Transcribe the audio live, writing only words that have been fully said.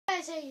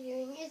guys, how you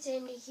doing? It's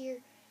Andy here.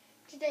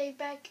 Today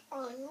back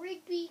on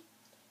Rigby.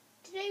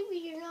 Today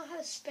we do not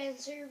have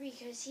Spencer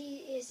because he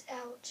is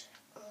out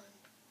on,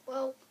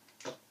 well,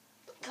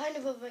 kind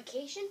of a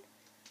vacation.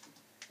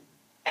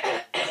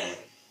 But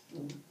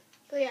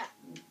yeah.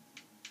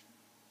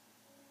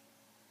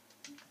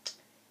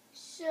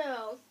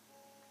 So,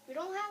 we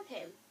don't have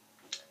him.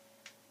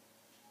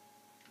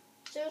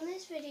 So in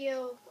this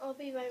video, I'll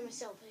be by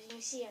myself. As you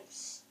can see, I'm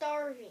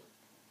starving.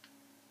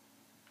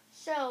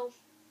 So,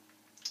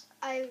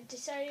 I've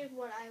decided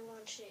what I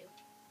want to do.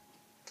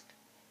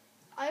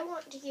 I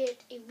want to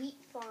get a wheat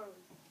farm.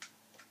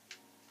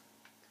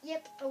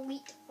 Yep, a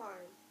wheat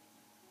farm.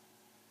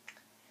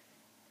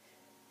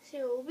 So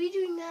we'll be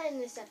doing that in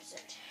this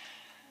episode.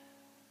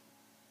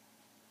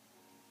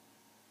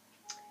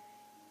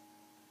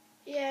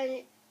 Yeah,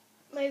 and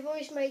my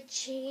voice might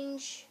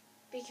change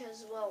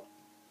because, well,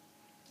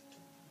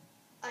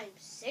 I'm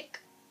sick.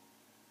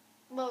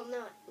 Well,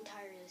 not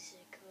entirely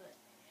sick, but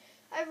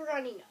I have a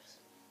runny nose.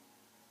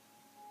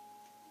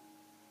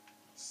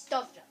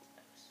 Stuffed up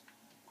nose.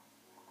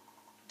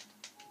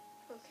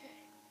 Okay.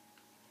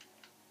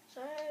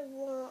 So I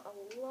want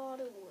a lot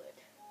of wood.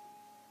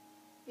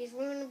 Because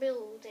we're going to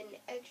build an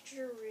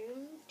extra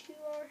room to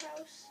our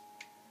house.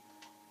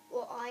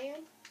 Well, I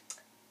am.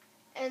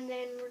 And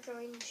then we're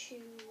going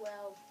to,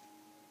 well,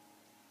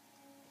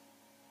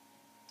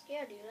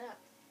 yeah, do that.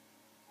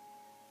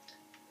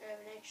 I have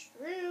an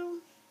extra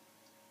room.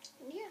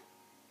 And yeah.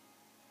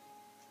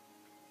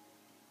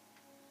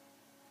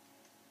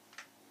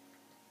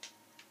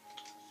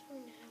 So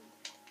now,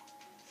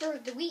 for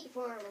the wheat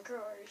farm, of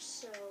course.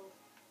 So,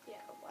 yeah,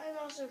 I'm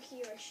also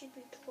here. I should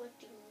be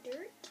collecting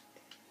dirt.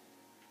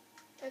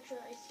 Actually,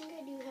 I think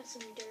I do have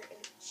some dirt in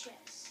the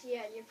chest.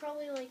 Yeah, you're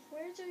probably like,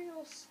 where's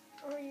your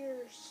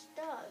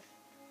stuff?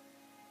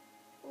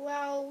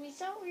 Well, we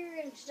thought we were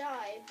going to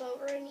die, but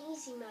we're in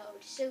easy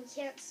mode, so we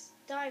can't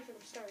die from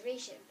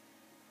starvation.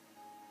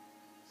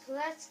 So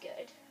that's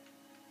good.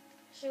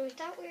 So we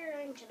thought we were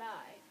going to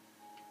die.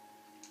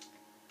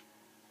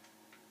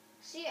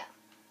 So yeah,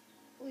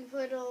 we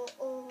put all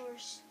our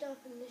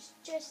stuff in this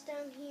chest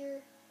down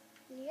here.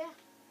 And yeah.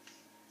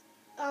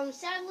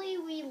 Sadly,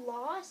 we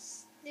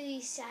lost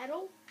the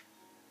saddle,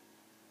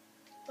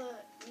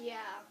 but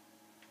yeah.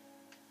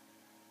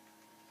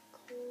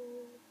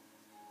 Cool.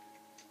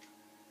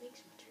 Make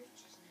some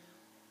torches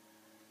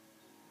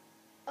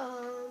now.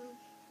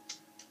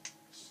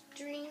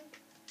 Stream.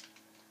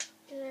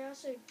 Because I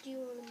also do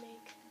want to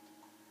make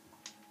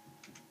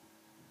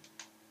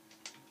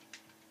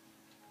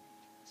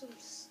some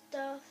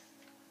stuff.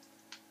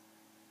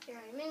 Yeah,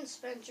 I'm in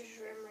Spencer's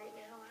room right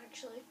now,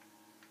 actually.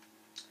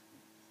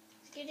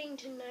 It's getting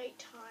to night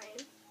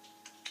time,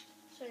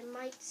 so I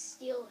might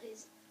steal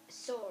his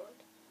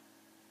sword.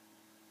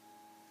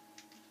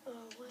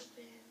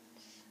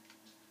 Weapons.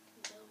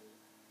 No.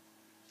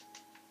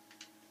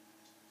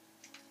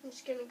 I'm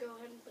just gonna go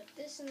ahead and put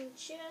this in the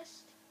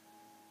chest.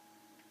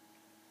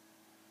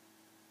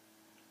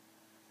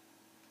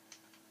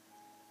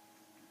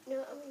 No,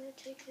 I'm gonna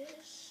take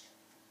this.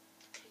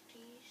 Take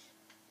these.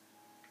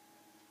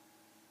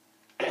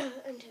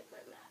 And take my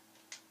map.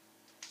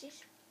 See?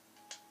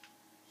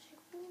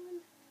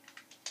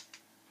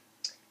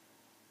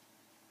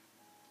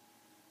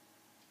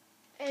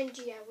 And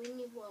yeah, we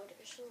need water,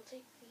 so we'll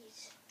take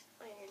these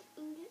iron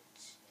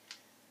ingots.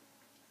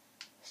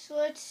 So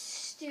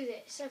let's do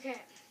this.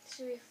 Okay,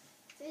 so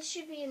this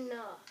should be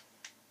enough.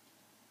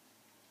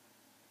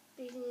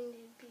 These need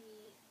to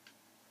be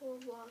 4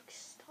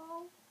 blocks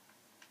tall.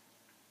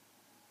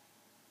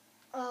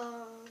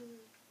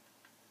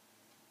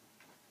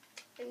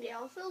 And yeah,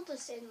 I'll fill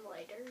this in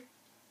later.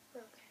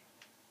 Okay.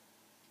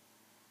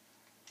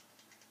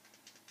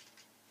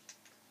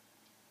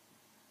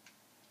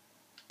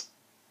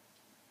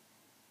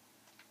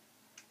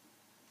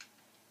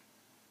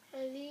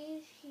 And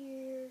these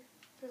here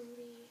gonna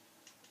be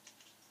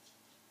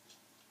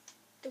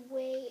the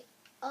way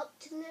up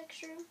to the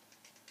next room.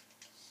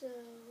 So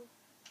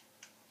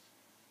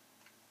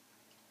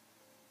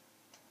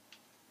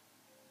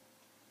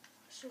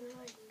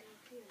now I can go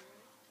here.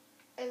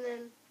 And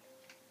then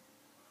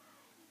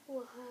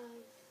we'll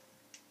have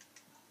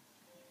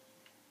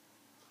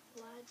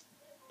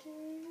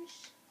ladders.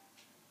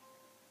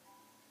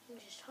 And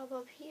just hop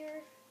up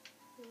here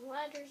and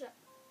ladders up.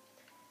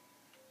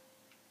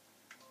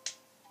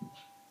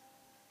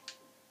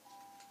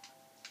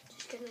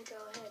 Just gonna go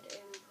ahead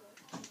and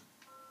put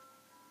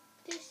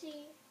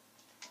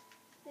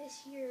this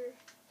here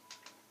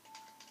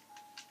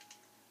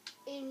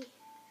in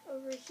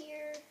over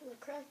here on the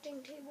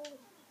crafting table.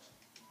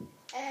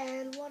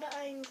 And what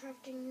I'm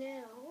crafting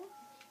now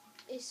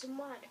is some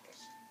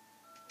ladders.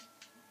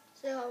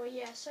 So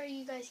yeah, sorry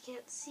you guys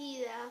can't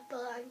see that,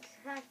 but I'm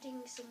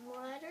crafting some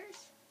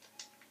ladders.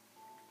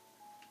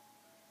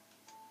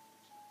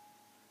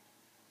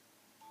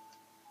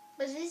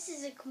 But this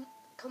is a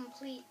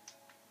complete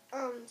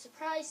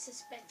surprise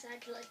suspense,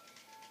 actually.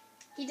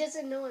 He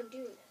doesn't know I'm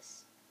doing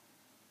this.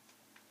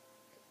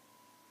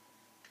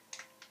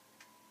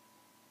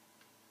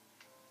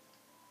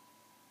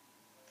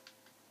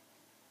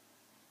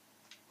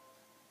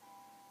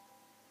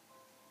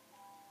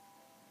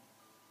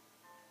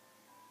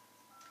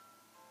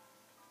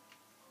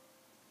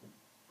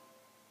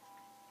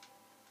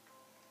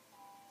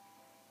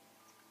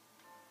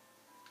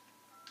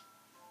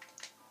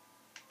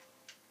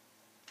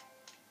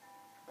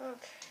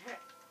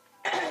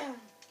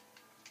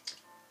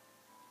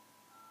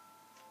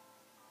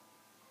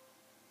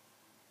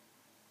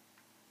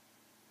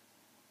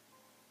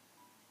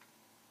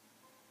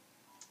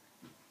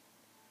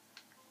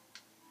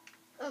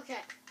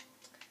 Okay.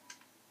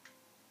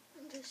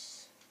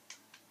 This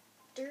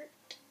dirt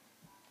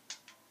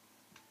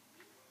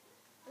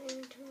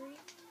inventory.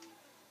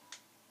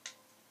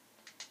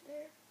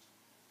 There.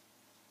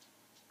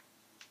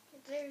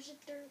 There's a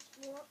dirt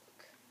block.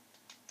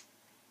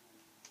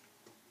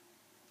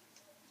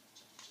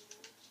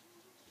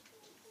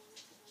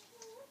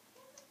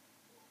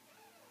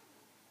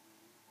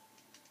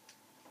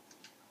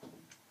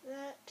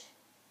 That.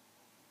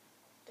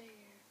 There.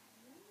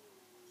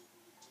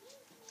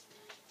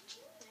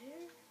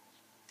 There.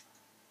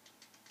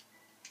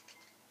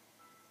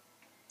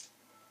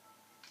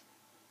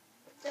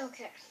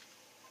 Okay.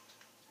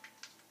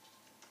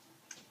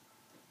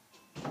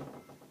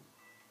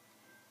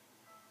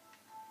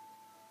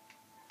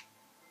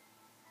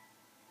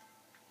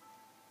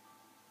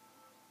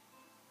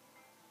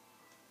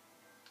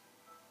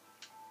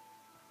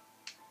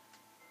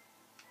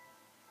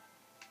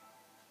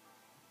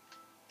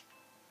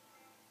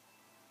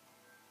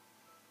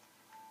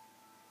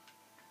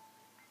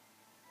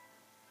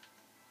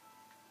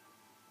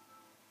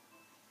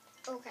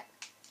 Okay.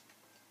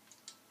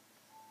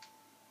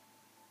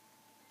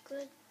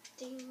 Good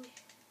thing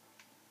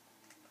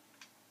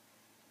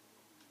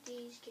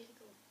these get to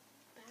go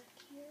back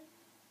here.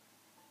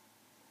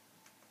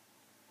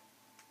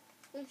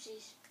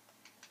 Oopsies.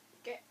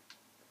 Okay.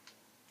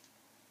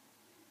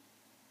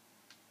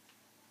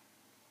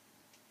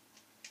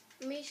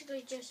 I'm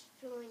basically just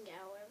filling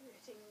out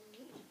everything we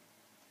need.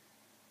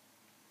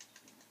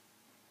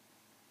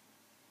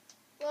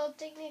 Well,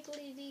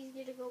 technically these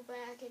get to go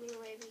back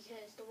anyway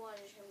because the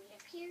water's going to be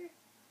up here.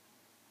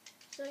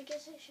 So I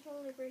guess I should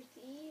only break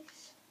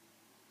these.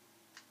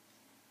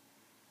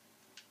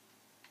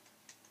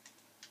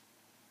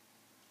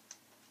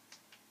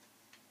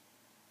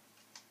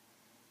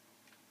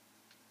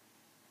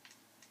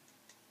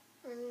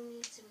 I'm going to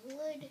need some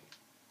wood.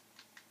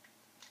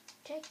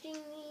 Protecting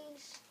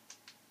these.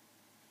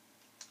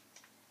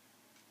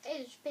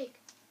 Hey, it's big.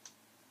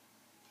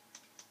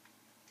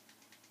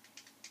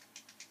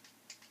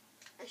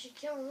 I should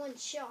kill in one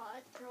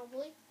shot,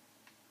 probably.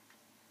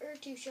 Or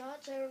 2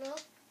 shots, I don't know.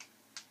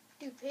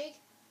 Do pig.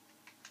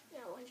 Yeah,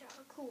 1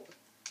 shot, cool.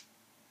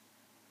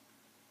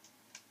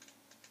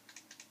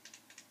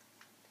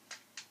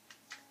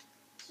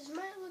 This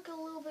might look a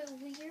little bit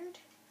weird.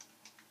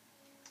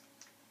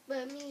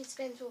 But me and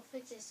Spence will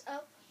fix this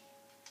up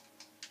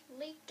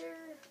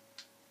later.